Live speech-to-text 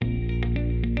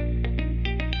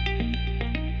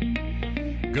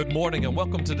Good morning and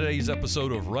welcome to today's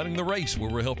episode of Running the Race,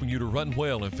 where we're helping you to run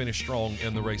well and finish strong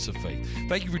in the race of faith.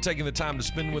 Thank you for taking the time to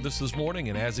spend with us this morning,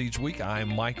 and as each week, I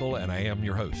am Michael and I am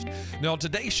your host. Now on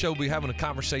today's show, we're having a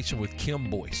conversation with Kim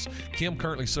Boyce. Kim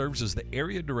currently serves as the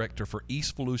Area Director for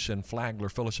East Volusia-Flagler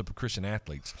Fellowship of Christian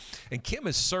Athletes, and Kim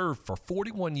has served for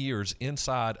 41 years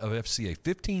inside of FCA,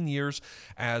 15 years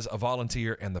as a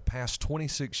volunteer, and the past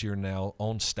 26 years now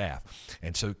on staff.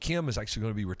 And so Kim is actually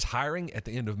going to be retiring at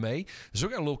the end of May. So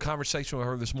we're going to a little conversation with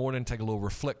her this morning, take a little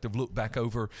reflective look back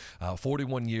over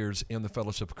 41 years in the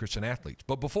Fellowship of Christian Athletes.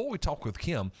 But before we talk with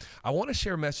Kim, I want to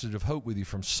share a message of hope with you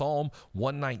from Psalm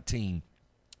 119,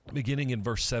 beginning in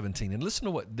verse 17. And listen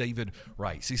to what David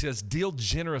writes. He says, "Deal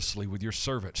generously with your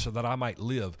servant so that I might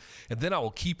live, and then I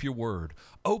will keep your word.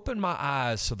 Open my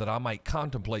eyes so that I might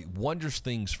contemplate wondrous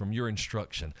things from your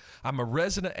instruction. I'm a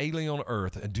resident alien on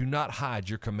earth, and do not hide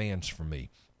your commands from me."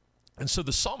 And so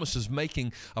the psalmist is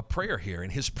making a prayer here,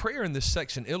 and his prayer in this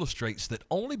section illustrates that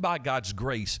only by God's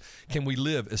grace can we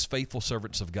live as faithful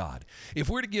servants of God. If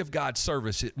we're to give God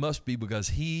service, it must be because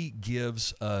he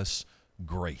gives us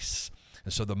grace.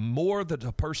 And so the more that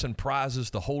a person prizes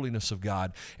the holiness of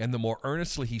God and the more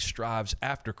earnestly he strives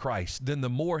after Christ, then the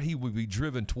more he will be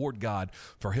driven toward God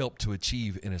for help to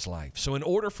achieve in his life. So in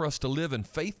order for us to live in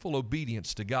faithful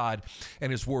obedience to God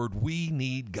and his word, we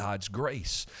need God's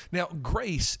grace. Now,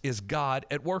 grace is God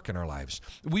at work in our lives.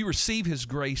 We receive his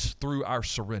grace through our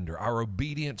surrender, our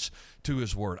obedience to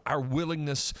his word, our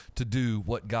willingness to do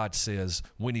what God says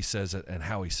when he says it and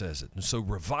how he says it. And so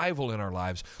revival in our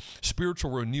lives,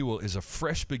 spiritual renewal, is a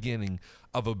fresh beginning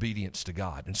of obedience to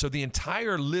God. And so the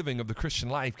entire living of the Christian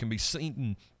life can be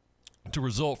seen to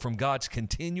result from God's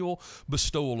continual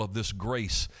bestowal of this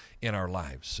grace in our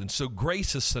lives. And so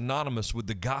grace is synonymous with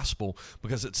the gospel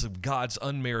because it's of God's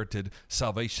unmerited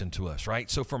salvation to us, right?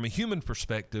 So from a human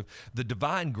perspective, the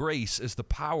divine grace is the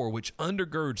power which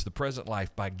undergirds the present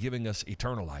life by giving us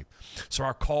eternal life. So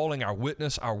our calling, our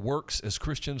witness, our works as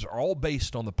Christians are all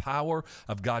based on the power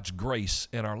of God's grace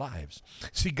in our lives.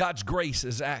 See, God's grace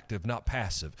is active, not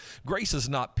passive. Grace is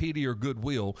not pity or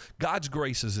goodwill. God's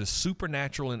grace is a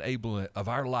supernatural enablement of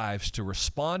our lives to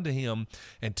respond to him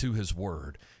and to his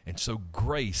word. And so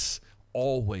grace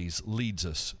always leads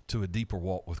us to a deeper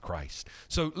walk with Christ.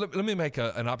 So let me make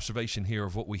an observation here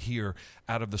of what we hear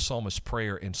out of the psalmist's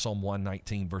prayer in Psalm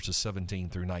 119, verses 17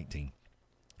 through 19.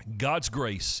 God's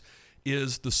grace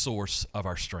is the source of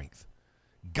our strength.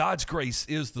 God's grace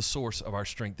is the source of our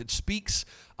strength. It speaks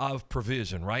of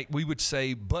provision, right? We would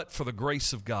say, but for the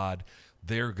grace of God,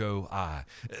 there go I.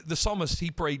 The psalmist, he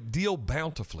prayed, deal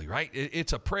bountifully, right?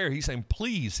 It's a prayer. He's saying,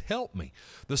 please help me.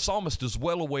 The psalmist is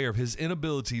well aware of his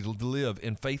inability to live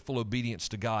in faithful obedience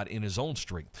to God in his own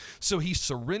strength. So he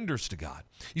surrenders to God.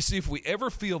 You see, if we ever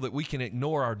feel that we can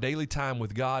ignore our daily time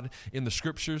with God in the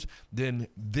scriptures, then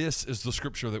this is the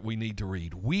scripture that we need to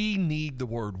read. We need the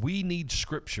word. We need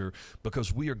scripture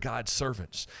because we are God's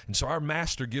servants. And so our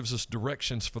master gives us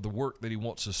directions for the work that he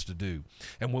wants us to do.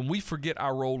 And when we forget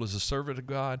our role as a servant of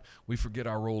God, we forget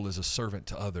our role as a servant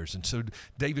to others. And so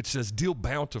David says, deal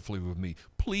bountifully with me.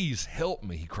 Please help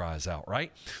me, he cries out,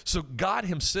 right? So God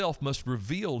himself must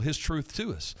reveal his truth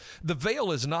to us. The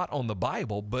veil is not on the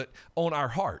Bible, but on our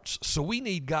hearts. So we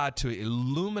need God to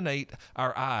illuminate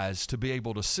our eyes to be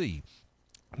able to see.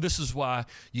 This is why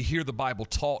you hear the Bible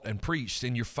taught and preached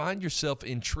and you find yourself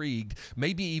intrigued,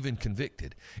 maybe even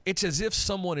convicted. It's as if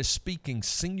someone is speaking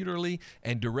singularly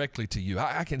and directly to you.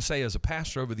 I can say as a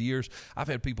pastor over the years, I've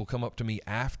had people come up to me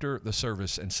after the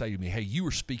service and say to me, hey, you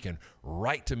were speaking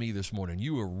right to me this morning.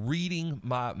 You were reading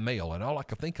my mail. And all I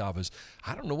can think of is,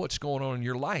 I don't know what's going on in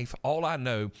your life. All I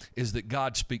know is that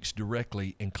God speaks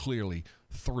directly and clearly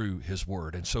through his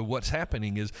word. And so what's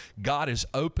happening is God is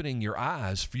opening your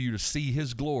eyes for you to see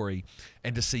his glory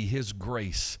and to see his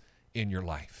grace in your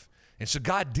life. And so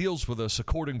God deals with us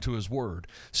according to his word.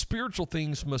 Spiritual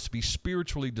things must be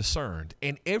spiritually discerned,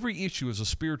 and every issue is a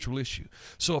spiritual issue.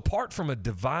 So apart from a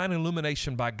divine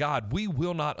illumination by God, we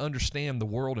will not understand the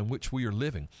world in which we are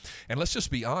living. And let's just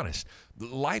be honest,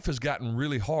 life has gotten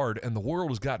really hard and the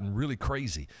world has gotten really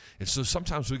crazy. And so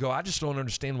sometimes we go, I just don't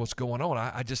understand what's going on.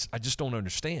 I just don't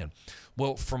understand.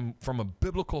 Well, from a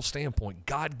biblical standpoint,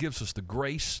 God gives us the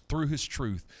grace through his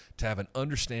truth to have an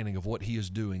understanding of what he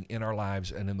is doing in our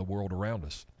lives and in the world around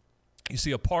us. You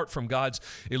see, apart from God's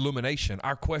illumination,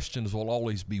 our questions will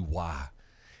always be why.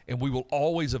 And we will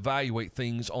always evaluate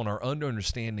things on our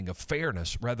understanding of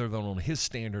fairness rather than on his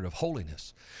standard of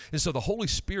holiness. And so the Holy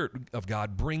Spirit of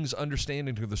God brings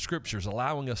understanding to the scriptures,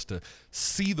 allowing us to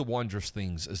see the wondrous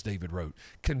things, as David wrote,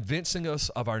 convincing us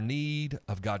of our need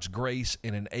of God's grace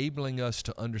and enabling us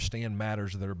to understand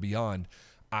matters that are beyond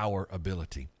our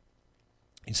ability.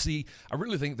 You see, I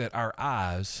really think that our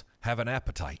eyes have an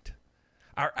appetite.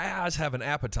 Our eyes have an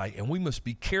appetite, and we must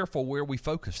be careful where we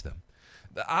focus them.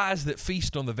 The eyes that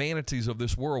feast on the vanities of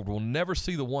this world will never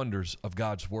see the wonders of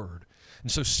God's Word.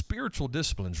 And so spiritual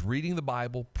disciplines, reading the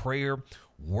Bible, prayer,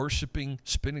 worshiping,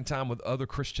 spending time with other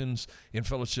Christians in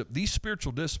fellowship, these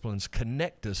spiritual disciplines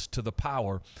connect us to the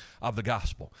power of the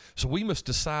gospel. So we must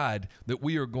decide that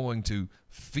we are going to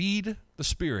feed the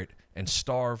Spirit and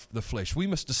starve the flesh. We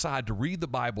must decide to read the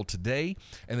Bible today,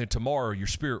 and then tomorrow your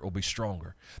spirit will be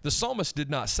stronger. The psalmist did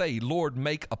not say, Lord,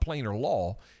 make a plainer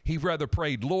law. He rather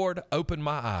prayed, Lord, open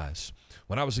my eyes.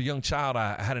 When I was a young child,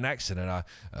 I had an accident.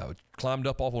 I climbed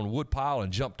up off on a wood pile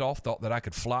and jumped off, thought that I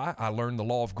could fly. I learned the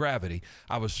law of gravity.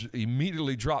 I was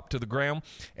immediately dropped to the ground,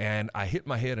 and I hit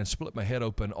my head and split my head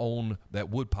open on that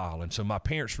wood pile. And so my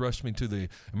parents rushed me to the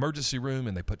emergency room,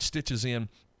 and they put stitches in.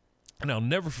 And I'll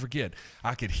never forget,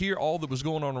 I could hear all that was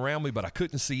going on around me, but I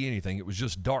couldn't see anything. It was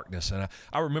just darkness. And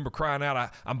I remember crying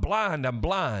out, I'm blind, I'm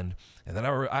blind. And then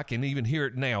I can even hear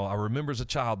it now. I remember as a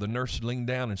child, the nurse leaned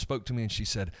down and spoke to me, and she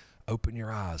said, open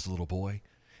your eyes, little boy.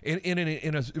 In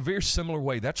a very similar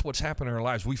way, that's what's happening in our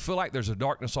lives. We feel like there's a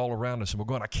darkness all around us, and we're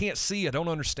going, I can't see, I don't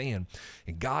understand.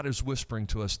 And God is whispering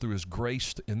to us through his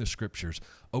grace in the Scriptures,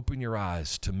 open your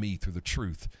eyes to me through the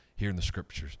truth here in the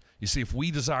Scriptures. You see, if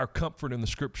we desire comfort in the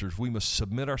Scriptures, we must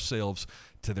submit ourselves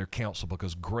to their counsel,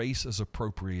 because grace is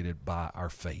appropriated by our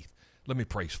faith. Let me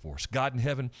pray for us. God in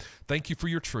heaven, thank you for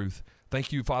your truth.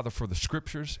 Thank you, Father, for the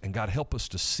Scriptures. And God, help us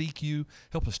to seek you,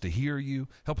 help us to hear you,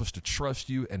 help us to trust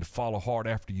you, and to follow hard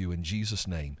after you. In Jesus'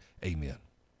 name, amen.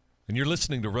 And you're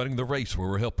listening to Running the Race, where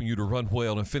we're helping you to run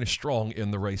well and finish strong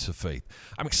in the race of faith.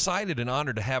 I'm excited and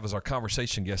honored to have as our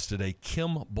conversation guest today,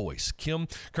 Kim Boyce. Kim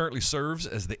currently serves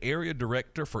as the Area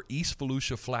Director for East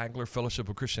Volusia-Flagler Fellowship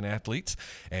of Christian Athletes.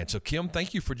 And so, Kim,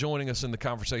 thank you for joining us in the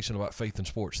conversation about faith and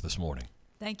sports this morning.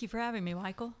 Thank you for having me,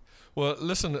 Michael. Well,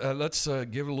 listen, let's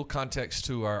give a little context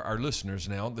to our listeners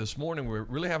now. This morning, we're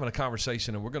really having a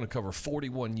conversation, and we're going to cover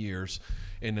 41 years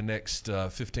in the next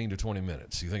 15 to 20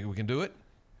 minutes. You think we can do it?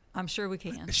 I'm sure we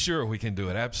can. Sure, we can do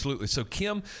it. Absolutely. So,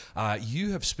 Kim,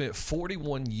 you have spent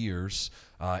 41 years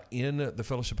in the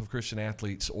Fellowship of Christian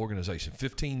Athletes organization,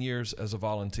 15 years as a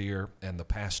volunteer, and the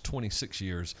past 26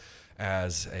 years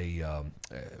as a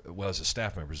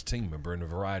staff member, as a team member in a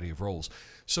variety of roles.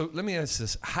 So let me ask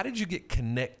this. How did you get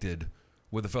connected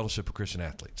with the Fellowship of Christian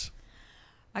Athletes?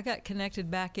 I got connected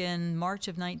back in March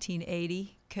of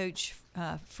 1980. Coach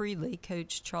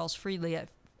Charles Freely at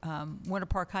Winter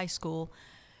Park High School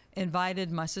invited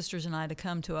my sisters and I to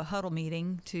come to a huddle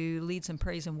meeting to lead some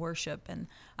praise and worship. And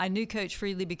I knew Coach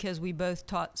Freely because we both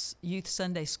taught youth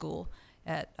Sunday school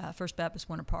at First Baptist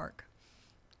Winter Park.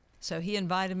 So he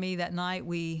invited me that night.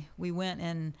 We went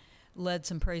and led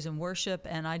some praise and worship,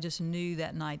 and I just knew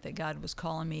that night that God was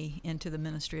calling me into the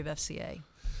ministry of FCA.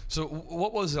 So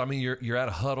what was it? I mean, you're at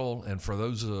a huddle, and for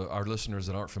those of our listeners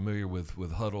that aren't familiar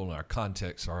with huddle and our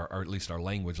context, or at least our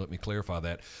language, let me clarify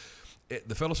that.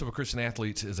 The Fellowship of Christian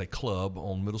Athletes is a club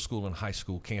on middle school and high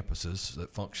school campuses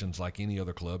that functions like any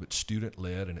other club. It's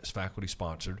student-led and it's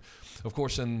faculty-sponsored. Of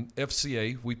course, in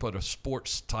FCA, we put a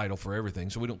sports title for everything,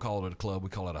 so we don't call it a club. We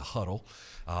call it a huddle,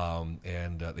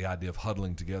 and the idea of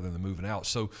huddling together and then moving out.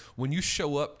 So when you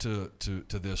show up to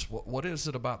this, what is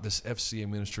it about this FCA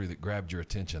ministry that grabbed your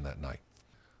attention that night?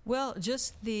 Well,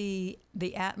 just the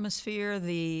atmosphere,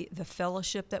 the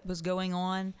fellowship that was going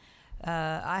on.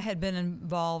 I had been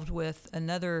involved with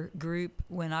another group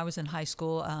when I was in high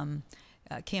school,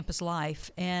 Campus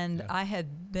Life, and I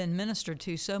had been ministered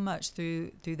to so much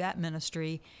through that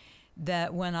ministry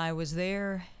that when I was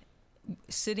there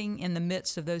sitting in the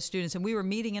midst of those students, and we were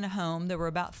meeting in a home, there were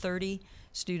about 30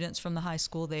 students from the high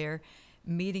school there,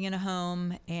 meeting in a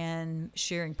home and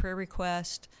sharing prayer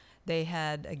requests. They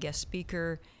had a guest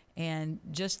speaker, and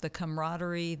just the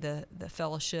camaraderie, the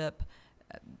fellowship,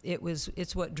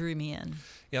 it's what drew me in.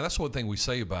 Yeah, that's one thing we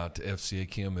say about FCA,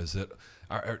 Kim, is that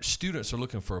our students are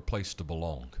looking for a place to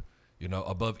belong. You know,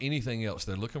 above anything else,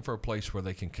 they're looking for a place where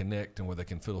they can connect and where they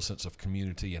can feel a sense of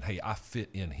community and, hey, I fit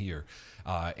in here.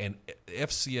 And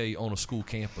FCA on a school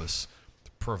campus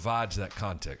provides that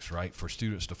context, right, for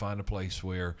students to find a place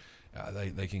where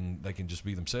they can just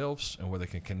be themselves and where they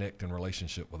can connect in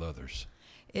relationship with others.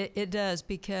 It does,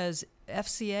 because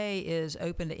FCA is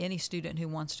open to any student who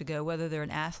wants to go, whether they're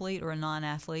an athlete or a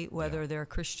non-athlete, whether they're a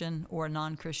Christian or a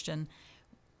non-Christian,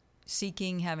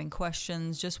 seeking, having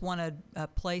questions, just want a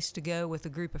place to go with a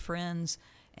group of friends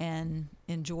and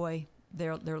enjoy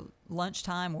their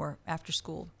lunchtime or after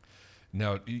school.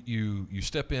 Now, you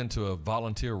step into a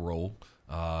volunteer role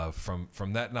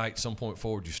From that night, some point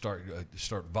forward, you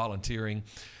start volunteering,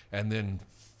 and then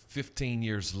 15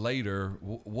 years later,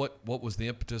 what was the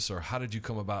impetus, or how did you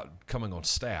come about coming on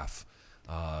staff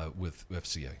with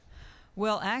FCA?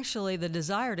 Well, actually, the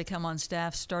desire to come on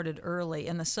staff started early.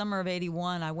 In the summer of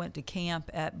 '81, I went to camp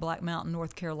at Black Mountain,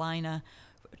 North Carolina,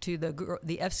 to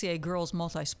the FCA Girls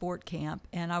Multi-Sport Camp,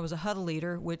 and I was a huddle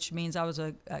leader, which means I was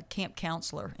a camp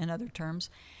counselor, in other terms.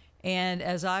 And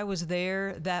as I was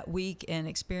there that week and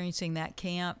experiencing that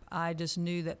camp, I just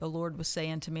knew that the Lord was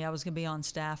saying to me I was going to be on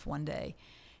staff one day.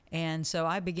 And so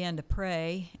I began to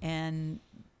pray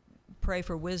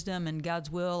for wisdom and God's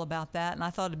will about that. And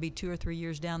I thought it'd be 2 or 3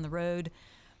 years down the road,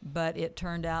 but it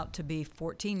turned out to be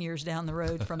 14 years down the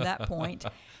road from that point.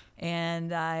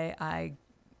 And I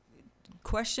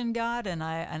questioned God, and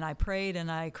I prayed, and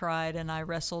I cried, and I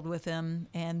wrestled with Him,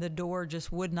 and the door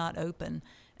just would not open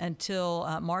until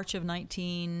March of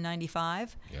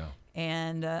 1995. Yeah.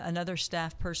 And another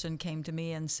staff person came to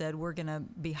me and said, we're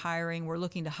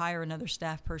looking to hire another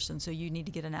staff person, so you need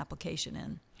to get an application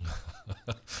in.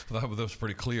 That was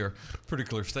pretty clear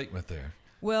statement there.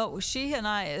 Well, she and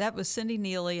I, that was Cindy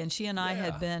Neely, and she and I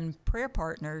had been prayer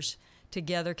partners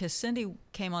together, because Cindy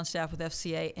came on staff with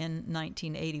FCA in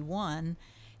 1981,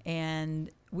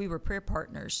 and we were prayer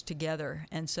partners together.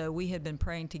 And so we had been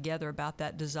praying together about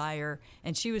that desire,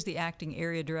 and she was the acting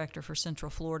area director for Central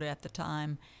Florida at the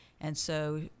time. And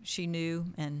so she knew,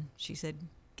 and she said,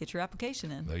 get your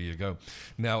application in. There you go.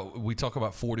 Now, we talk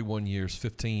about 41 years,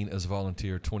 15 as a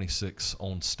volunteer, 26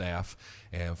 on staff.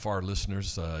 And for our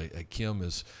listeners, Kim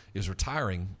is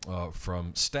retiring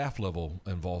from staff level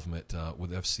involvement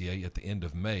with FCA at the end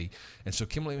of May. And so,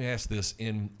 Kim, let me ask this.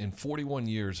 In 41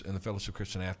 years in the Fellowship of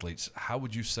Christian Athletes, how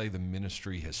would you say the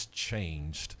ministry has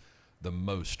changed the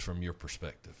most from your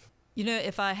perspective? You know,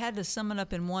 if I had to sum it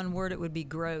up in one word, it would be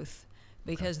growth.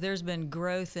 Because there's been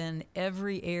growth in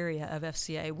every area of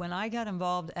FCA. When I got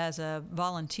involved as a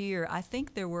volunteer, I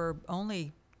think there were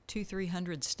only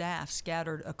 200-300 staff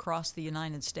scattered across the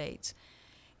United States.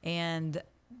 And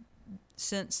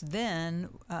since then,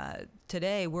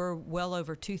 today, we're well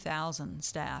over 2,000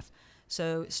 staff.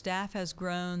 So staff has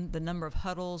grown. The number of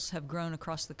huddles have grown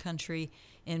across the country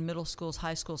in middle schools,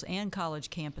 high schools, and college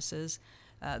campuses.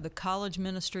 The college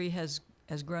ministry has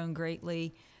grown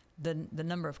greatly. The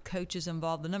number of coaches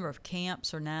involved, the number of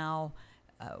camps are now,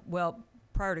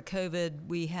 prior to COVID,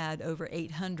 we had over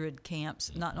 800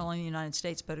 camps, not only in the United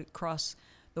States, but across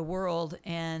the world.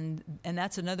 And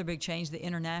that's another big change, the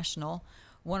international.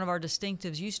 One of our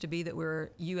distinctives used to be that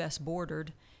we're U.S.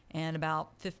 bordered. And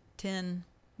about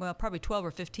 12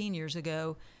 or 15 years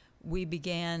ago, we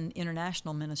began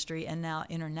international ministry. And now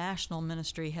international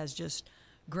ministry has just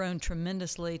grown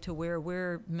tremendously to where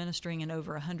we're ministering in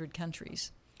over 100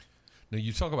 countries. Now,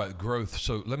 you talk about growth,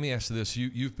 so let me ask you this.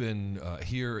 You've been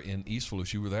here in East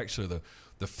Volusia. You were actually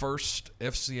the first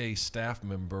FCA staff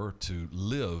member to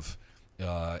live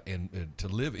in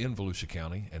Volusia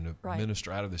County and to minister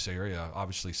out of this area.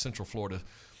 Obviously, Central Florida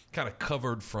kind of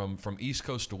covered from East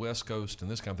Coast to West Coast and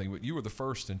this kind of thing, but you were the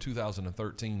first in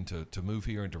 2013 to move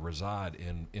here and to reside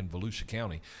in Volusia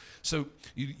County. So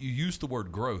you used the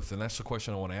word growth, and that's the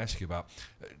question I want to ask you about.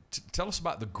 Tell us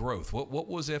about the growth. What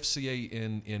was FCA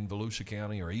in Volusia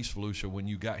County or East Volusia when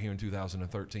you got here in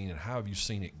 2013, and how have you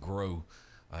seen it grow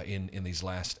in these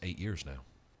last 8 years now?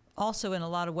 Also, in a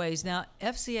lot of ways. Now,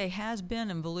 FCA has been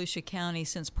in Volusia County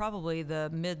since probably the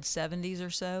mid-'70s or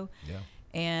so. Yeah.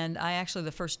 And I actually,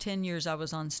 the first 10 years I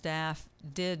was on staff,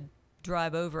 did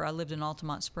drive over. I lived in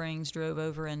Altamont Springs, drove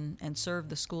over and served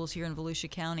the schools here in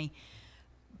Volusia County.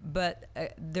 But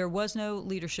there was no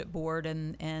leadership board,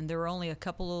 and there were only a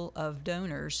couple of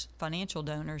donors, financial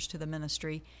donors to the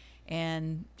ministry,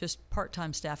 and just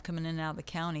part-time staff coming in and out of the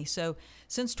county. So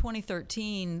since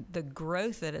 2013, the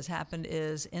growth that has happened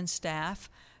is in staff.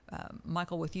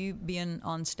 Michael, with you being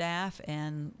on staff,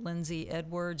 and Lindsay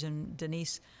Edwards and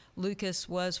Denise Lucas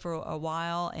was for a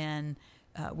while, and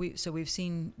we've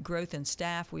seen growth in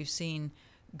staff. We've seen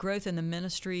growth in the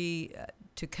ministry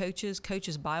to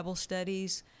coaches Bible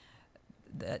studies.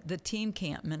 The team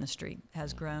camp ministry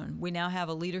has grown. We now have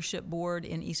a leadership board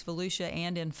in East Volusia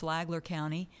and in Flagler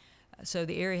County. So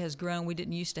the area has grown. We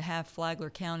didn't used to have Flagler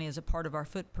County as a part of our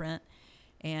footprint.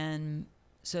 And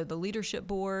so the leadership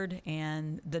board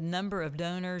and the number of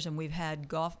donors, and we've had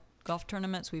golf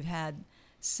tournaments. We've had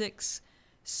 6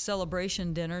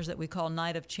 celebration dinners that we call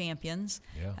Night of Champions.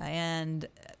 Yeah. And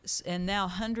now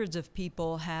hundreds of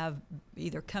people have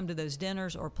either come to those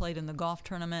dinners or played in the golf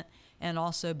tournament, and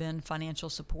also been financial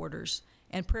supporters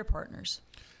and prayer partners.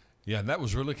 Yeah, and that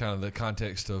was really kind of the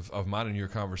context of mine and your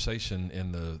conversation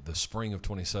in the spring of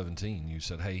 2017. You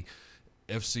said, hey,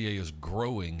 FCA is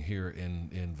growing here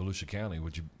in Volusia County.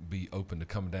 Would you be open to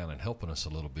coming down and helping us a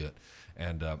little bit?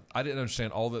 And I didn't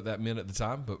understand all that meant at the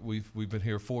time, but we've been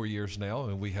here 4 years now,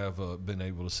 and we have been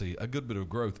able to see a good bit of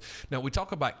growth. Now, we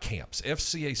talk about camps.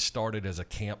 FCA started as a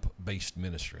camp-based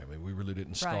ministry. I mean, we really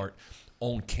didn't start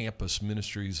on-campus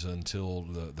ministries until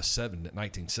the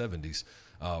 1970s.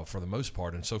 For the most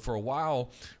part. And so for a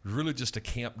while, it was really just a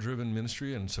camp-driven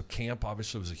ministry. And so camp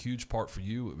obviously was a huge part for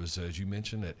you. It was, as you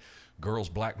mentioned, at Girls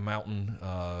Black Mountain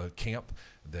Camp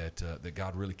that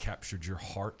God really captured your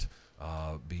heart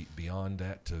beyond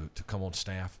that to come on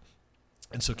staff.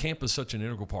 And so camp is such an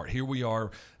integral part. Here we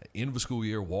are, end of a school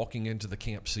year, walking into the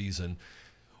camp season.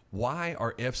 Why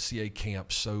are FCA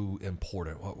camps so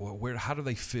important? How do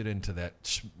they fit into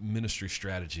that ministry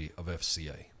strategy of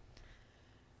FCA?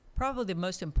 Probably the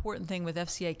most important thing with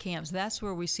FCA camps, that's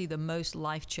where we see the most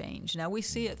life change. Now, we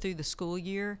see it through the school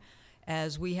year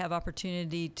as we have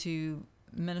opportunity to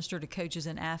minister to coaches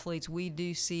and athletes. We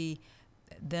do see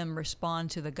them respond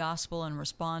to the gospel and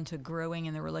respond to growing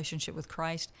in their relationship with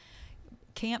Christ.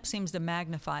 Camp seems to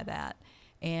magnify that.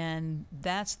 And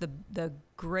that's the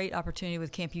great opportunity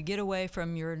with camp. You get away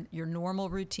from your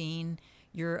normal routine.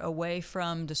 You're away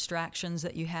from distractions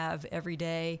that you have every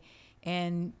day.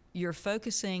 And you're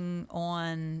focusing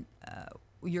on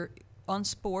on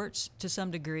sports to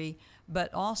some degree,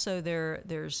 but also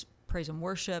there's praise and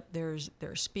worship. There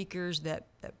are speakers that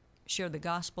share the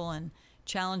gospel and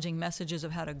challenging messages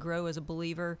of how to grow as a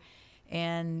believer.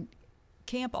 And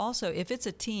camp also, if it's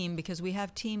a team, because we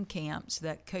have team camps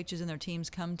that coaches and their teams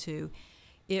come to,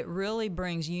 it really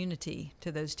brings unity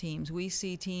to those teams. We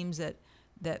see teams that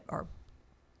are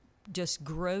just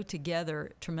grow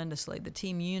together tremendously. The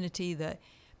team unity,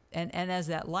 and as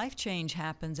that life change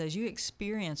happens, as you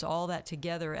experience all that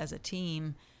together as a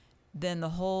team, then the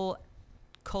whole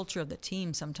culture of the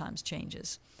team sometimes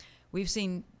changes. We've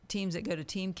seen teams that go to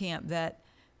team camp that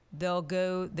they'll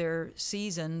go their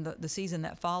season, the season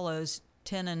that follows,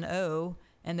 10-0,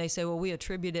 and they say, well, we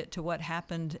attribute it to what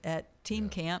happened at team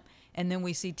camp. And then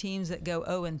we see teams that go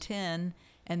 0-10,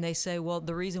 and they say, well,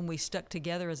 the reason we stuck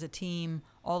together as a team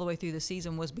all the way through the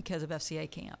season was because of FCA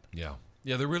camp. Yeah,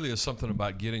 there really is something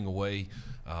about getting away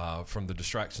from the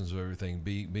distractions of everything,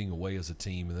 being away as a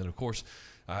team. And then, of course,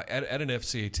 at an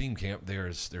FCA team camp,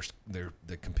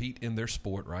 they compete in their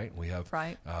sport, right? We have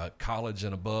college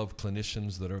and above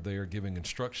clinicians that are there giving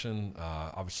instruction.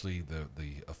 Obviously,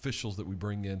 the officials that we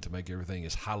bring in to make everything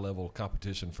as high-level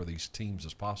competition for these teams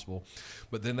as possible.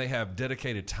 But then they have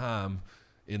dedicated time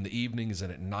in the evenings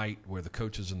and at night where the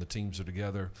coaches and the teams are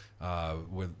together,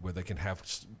 where they can have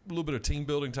a little bit of team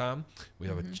building time. We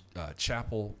have a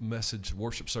chapel message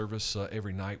worship service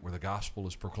every night where the gospel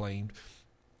is proclaimed.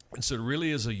 And so it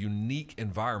really is a unique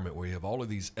environment where you have all of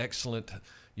these excellent,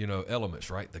 elements,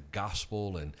 right? The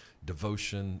gospel and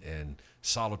devotion and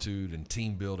solitude and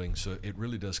team building. So it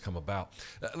really does come about.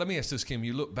 Let me ask this, Kim.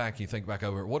 You look back, you think back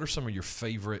over it. What are some of your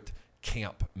favorite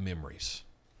camp memories?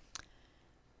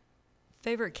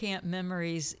 Favorite camp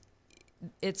memories,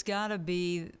 it's got to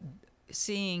be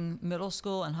seeing middle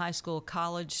school and high school,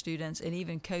 college students, and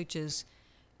even coaches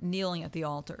kneeling at the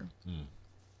altar,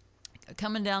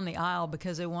 coming down the aisle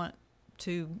because they want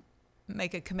to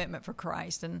make a commitment for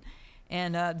Christ.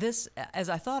 And this, as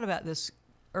I thought about this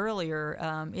earlier,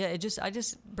 it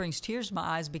just brings tears to my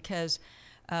eyes because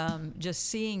just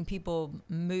seeing people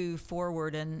move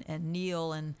forward and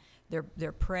kneel, and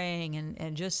they're praying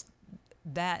and just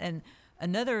that. And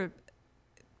another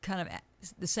kind of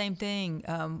the same thing,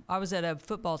 I was at a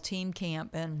football team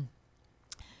camp, and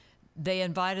they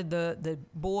invited the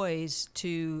boys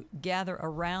to gather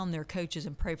around their coaches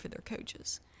and pray for their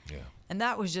coaches. Yeah. And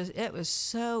that was it was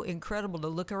so incredible to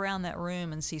look around that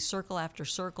room and see circle after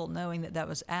circle, knowing that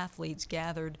was athletes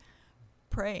gathered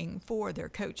praying for their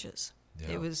coaches.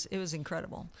 Yeah. It was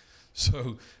incredible.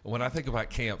 So when I think about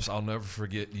camps, I'll never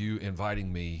forget you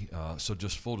inviting me. So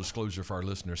just full disclosure for our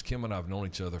listeners, Kim and I have known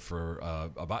each other for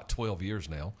about 12 years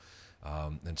now.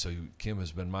 And so Kim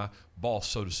has been my boss,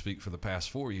 so to speak, for the past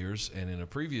 4 years. And in a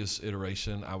previous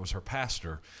iteration, I was her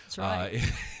pastor. That's right.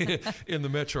 In the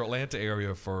metro Atlanta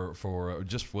area for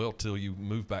till you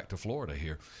moved back to Florida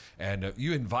here. And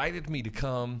you invited me to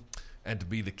come and to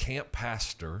be the camp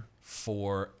pastor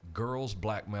for Girls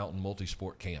Black Mountain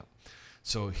Multisport Camp.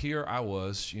 So here I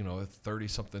was, a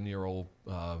 30-something-year-old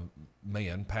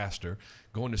man, pastor,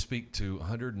 going to speak to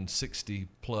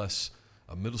 160-plus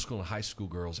middle school and high school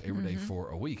girls every day for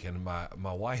a week. And my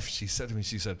wife, she said to me,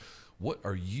 what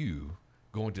are you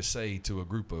going to say to a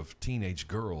group of teenage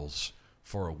girls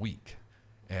for a week?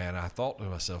 And I thought to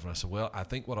myself, and I said, well, I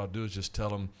think what I'll do is just tell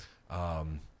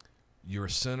them, you're a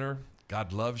sinner,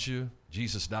 God loves you.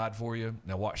 Jesus died for you.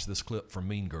 Now watch this clip from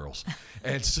Mean Girls.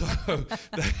 And so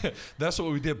that's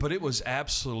what we did. But it was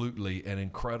absolutely an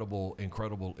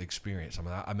incredible experience. I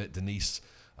mean, I met Denise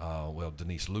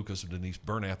Lucas, Denise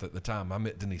Bernath at the time. I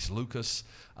met Denise Lucas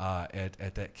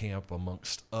at that camp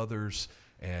amongst others,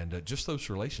 and just those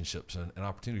relationships and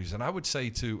opportunities. And I would say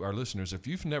to our listeners, if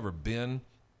you've never been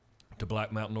to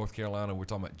Black Mountain, North Carolina, we're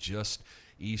talking about just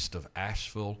east of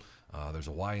Asheville. There's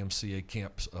a YMCA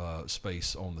camp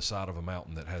space on the side of a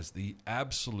mountain that has the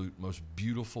absolute most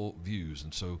beautiful views.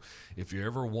 And so if you're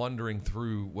ever wandering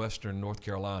through western North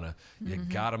Carolina, you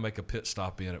got to make a pit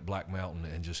stop in at Black Mountain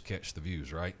and just catch the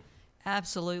views, right?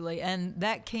 Absolutely. And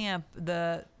that camp,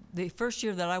 the first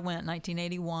year that I went,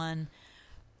 1981,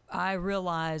 I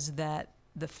realized that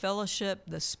the fellowship,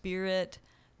 the spirit,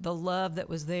 the love that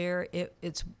was there,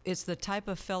 it's the type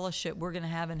of fellowship we're going to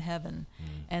have in heaven.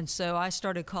 And so I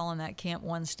started calling that camp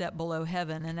One Step Below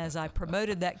Heaven. And as I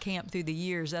promoted that camp through the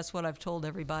years, that's what I've told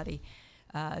everybody.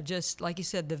 Just like you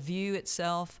said, the view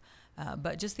itself,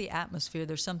 but just the atmosphere,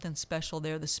 there's something special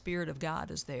there. The Spirit of God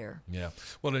is there. Yeah.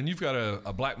 Well, and you've got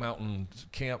a Black Mountain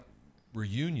camp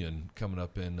reunion coming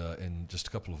up in just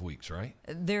a couple of weeks, right?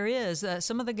 There is.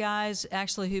 Some of the guys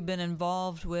actually who've been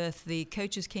involved with the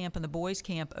coaches camp and the boys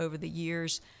camp over the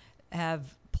years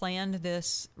have planned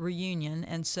this reunion,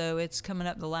 and so it's coming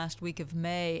up the last week of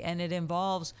May, and it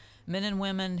involves men and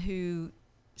women who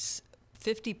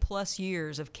 50 plus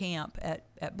years of camp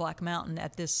at Black Mountain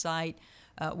at this site.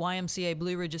 YMCA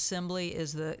Blue Ridge Assembly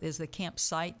is the camp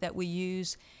site that we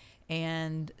use,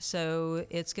 and so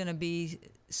it's going to be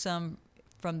some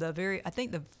from I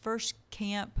think the first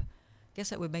camp, I guess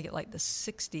that would make it like the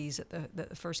 60s at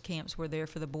the first camps were there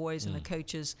for the boys and the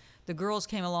coaches. The girls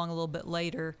came along a little bit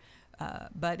later,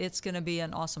 but it's going to be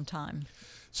an awesome time.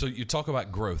 So you talk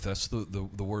about growth. That's the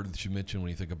word that you mentioned when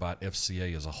you think about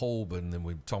FCA as a whole, but then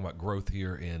we talk about growth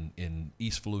here in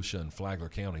East Volusia and Flagler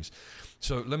counties.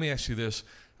 So let me ask you this.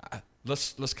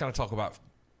 Let's kind of talk about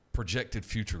projected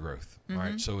future growth. All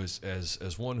right. So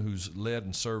as one who's led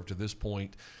and served to this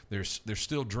point, there's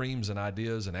still dreams and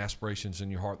ideas and aspirations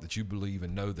in your heart that you believe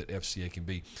and know that FCA can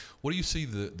be. What do you see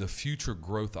the future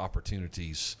growth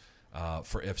opportunities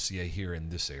for FCA here in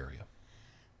this area?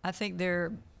 I think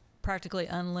they're practically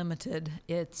unlimited.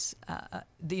 It's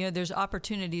there's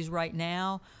opportunities right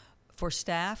now for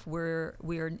staff where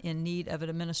we are in need of an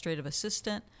administrative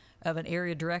assistant, of an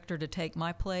area director to take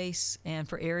my place, and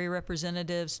for area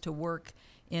representatives to work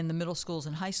in the middle schools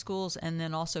and high schools, and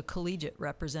then also collegiate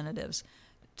representatives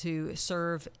to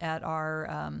serve at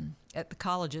our at the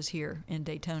colleges here in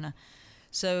Daytona.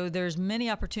 So there's many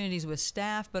opportunities with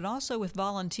staff, but also with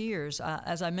volunteers.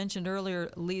 As I mentioned earlier,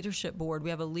 leadership board. We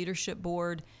have a leadership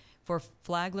board for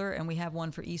Flagler, and we have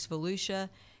one for East Volusia.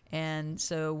 And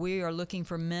so we are looking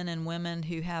for men and women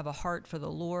who have a heart for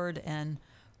the Lord and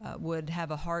would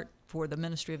have a heart for the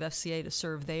ministry of FCA to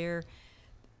serve there.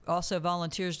 Also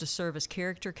volunteers to serve as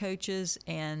character coaches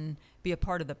and be a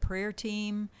part of the prayer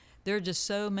team. There are just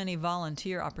so many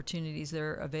volunteer opportunities that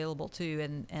are available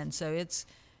too. And so it's,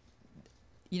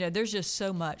 there's just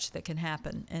so much that can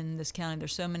happen in this county.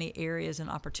 There's so many areas and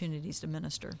opportunities to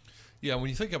minister. Yeah,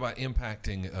 when you think about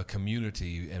impacting a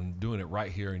community and doing it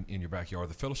right here in your backyard,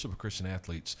 the Fellowship of Christian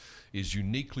Athletes is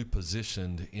uniquely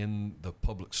positioned in the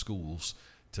public schools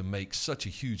to make such a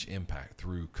huge impact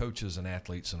through coaches and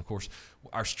athletes. And of course,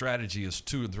 our strategy is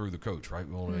to and through the coach, right?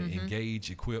 We want to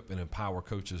engage, equip, and empower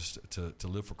coaches to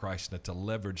live for Christ and to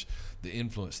leverage the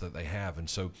influence that they have. And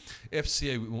so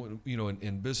FCA,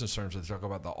 in business terms, they talk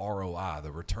about the ROI,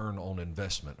 the return on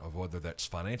investment, of whether that's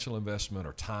financial investment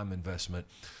or time investment.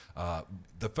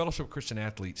 The Fellowship of Christian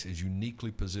Athletes is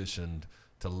uniquely positioned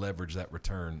to leverage that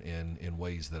return in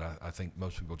ways that I think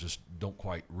most people just don't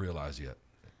quite realize yet.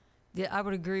 Yeah, I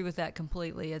would agree with that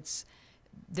completely.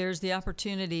 There's the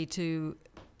opportunity to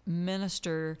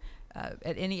minister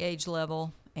at any age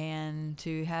level and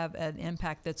to have an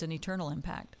impact that's an eternal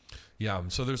impact. Yeah,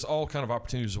 so there's all kind of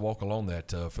opportunities to walk along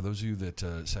that. For those of you that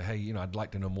say, hey, I'd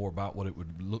like to know more about what it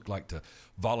would look like to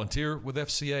volunteer with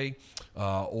FCA,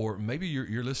 or maybe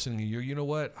you're listening and you know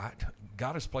what,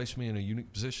 God has placed me in a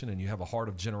unique position and you have a heart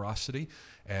of generosity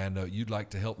and you'd like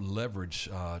to help leverage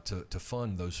to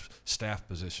fund those staff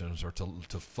positions or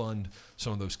to fund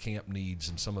some of those camp needs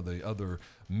and some of the other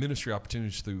ministry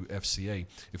opportunities through FCA.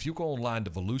 If you go online to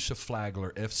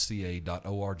Volusia-Flagler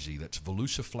FCA.org, that's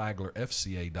Volusia-Flagler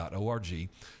FCA.org,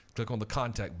 click on the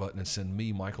contact button and send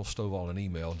me, Michael Stovall, an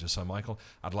email and just say, Michael,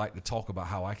 I'd like to talk about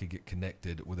how I could get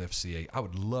connected with FCA. I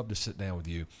would love to sit down with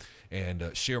you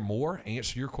and share more,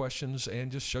 answer your questions,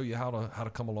 and just show you how to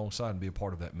come alongside and be a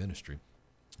part of that ministry.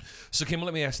 So, Kim,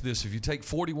 let me ask this. If you take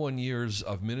 41 years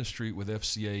of ministry with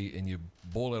FCA and you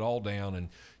boil it all down and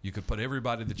you could put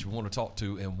everybody that you want to talk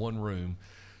to in one room,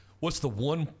 what's the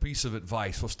one piece of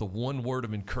advice, what's the one word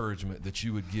of encouragement that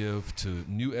you would give to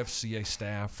new FCA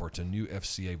staff or to new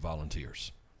FCA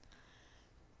volunteers?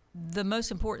 The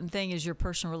most important thing is your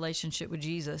personal relationship with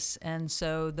Jesus. And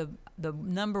so the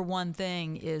number one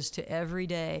thing is to every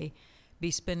day be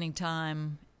spending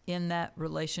time in that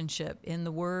relationship, in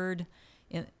the Word,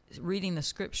 in reading the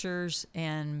Scriptures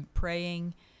and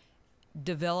praying,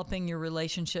 developing your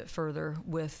relationship further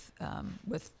with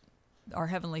our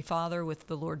Heavenly Father, with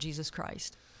the Lord Jesus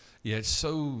Christ. Yeah, it's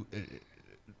so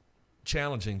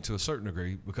challenging to a certain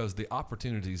degree because the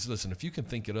opportunities, listen, if you can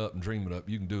think it up and dream it up,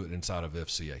 you can do it inside of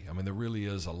FCA. I mean, there really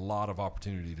is a lot of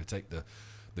opportunity to take the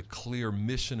clear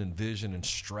mission and vision and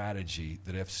strategy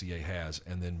that FCA has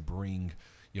and then bring,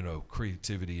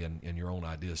 creativity and your own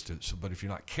ideas to it. So, but if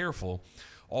you're not careful,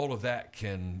 all of that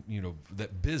can,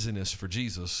 that busyness for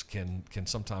Jesus can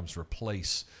sometimes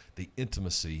replace the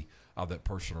intimacy of that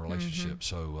personal relationship.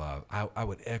 Mm-hmm. So I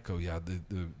would echo,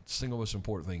 the single most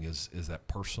important thing is that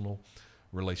personal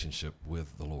relationship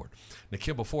with the Lord. Now,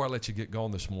 Kim, before I let you get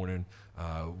going this morning,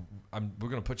 we're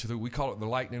going to put you through, we call it the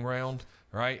lightning round,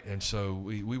 right? And so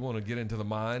we want to get into the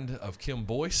mind of Kim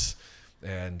Boyce,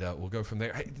 and we'll go from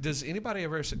there. Hey, does anybody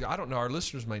ever, I don't know, our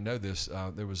listeners may know this,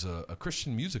 there was a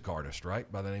Christian music artist, right,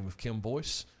 by the name of Kim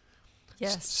Boyce?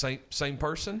 Yes. Same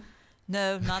person?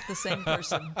 No, not the same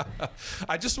person.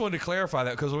 I just wanted to clarify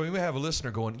that because we may have a listener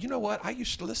going, you know what, I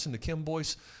used to listen to Kim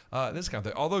Boyce, this kind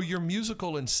of thing. Although you're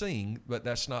musical and sing, but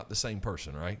that's not the same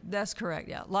person, right? That's correct,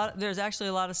 yeah. There's actually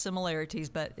a lot of similarities,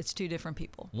 but it's two different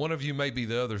people. One of you may be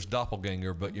the other's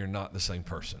doppelganger, but you're not the same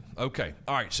person. Okay,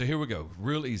 all right, so here we go.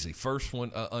 Real easy. First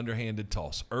one, underhanded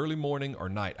toss. Early morning or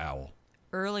night owl?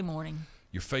 Early morning.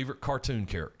 Your favorite cartoon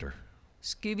character?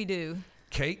 Scooby-Doo.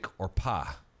 Cake or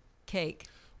pie? Cake.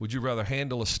 Would you rather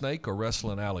handle a snake or wrestle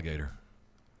an alligator?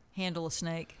 Handle a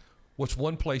snake. What's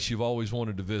one place you've always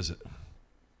wanted to visit?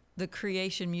 The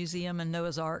Creation Museum and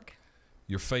Noah's Ark.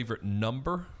 Your favorite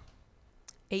number?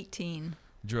 18.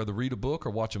 Would you rather read a book or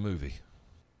watch a movie?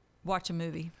 Watch a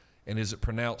movie. And is it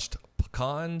pronounced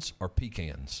pecans or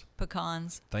pecans?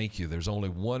 Pecans. Thank you. There's only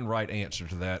one right answer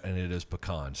to that, and it is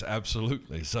pecans.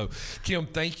 Absolutely. So, Kim,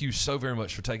 thank you so very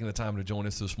much for taking the time to join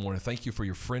us this morning. Thank you for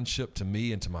your friendship to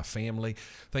me and to my family.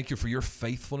 Thank you for your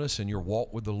faithfulness in your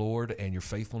walk with the Lord and your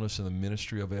faithfulness in the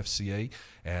ministry of FCA.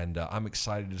 And I'm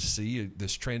excited to see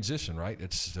this transition, right?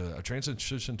 It's a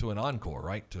transition to an encore,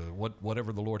 right? To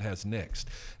whatever the Lord has next.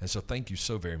 And so thank you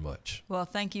so very much. Well,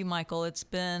 thank you, Michael. It's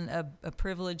been a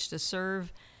privilege to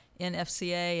serve in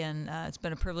FCA, and it's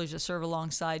been a privilege to serve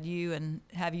alongside you and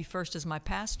have you first as my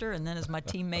pastor and then as my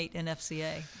teammate in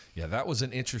FCA. Yeah, that was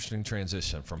an interesting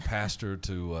transition from pastor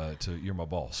to you're my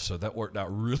boss. So that worked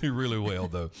out really, really well,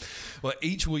 though. Well,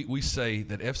 each week we say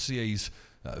that FCA's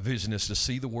vision is to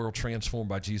see the world transformed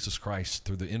by Jesus Christ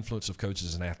through the influence of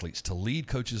coaches and athletes, to lead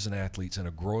coaches and athletes in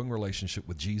a growing relationship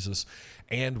with Jesus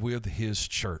and with his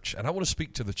church. And I want to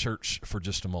speak to the church for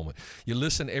just a moment. You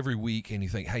listen every week and you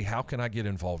think, hey, how can I get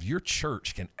involved? Your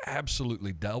church can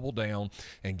absolutely double down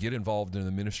and get involved in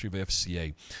the ministry of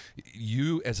FCA.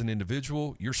 You as an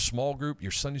individual, your small group,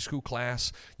 your Sunday school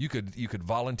class, you could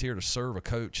volunteer to serve a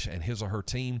coach and his or her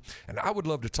team. And I would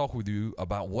love to talk with you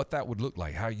about what that would look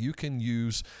like, how you can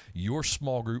use your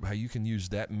small group, how you can use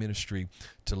that ministry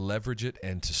to leverage it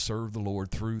and to serve the Lord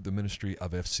through the ministry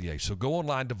of FCA. So go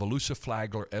online to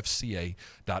Volusia-Flagler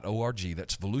FCA.org.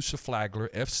 That's Volusia-Flagler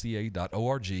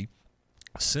FCA.org.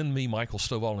 Send me, Michael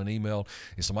Stovall, an email.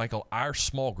 It's Michael, our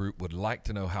small group would like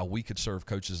to know how we could serve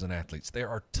coaches and athletes. There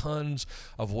are tons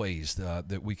of ways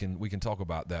that we can talk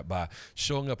about that, by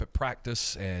showing up at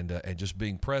practice and just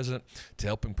being present, to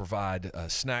helping provide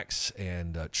snacks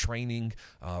and training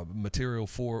material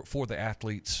for the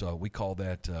athletes. We call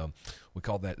that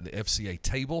the FCA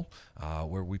table,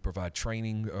 where we provide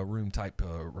training room type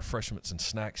refreshments and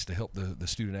snacks to help the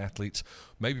student athletes.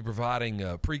 Maybe providing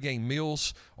pregame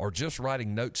meals or just writing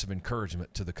notes of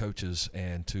encouragement to the coaches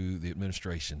and to the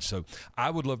administration. So I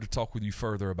would love to talk with you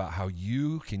further about how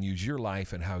you can use your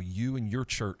life and how you and your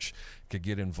church could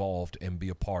get involved and be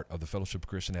a part of the Fellowship of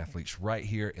Christian Athletes right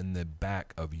here in the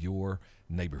back of your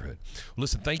neighborhood. Well,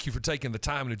 listen, thank you for taking the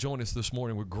time to join us this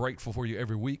morning. We're grateful for you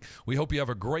every week. We hope you have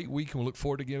a great week, and we look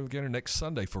forward to getting together next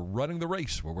Sunday for Running the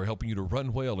Race, where we're helping you to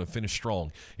run well and finish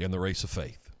strong in the race of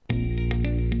faith.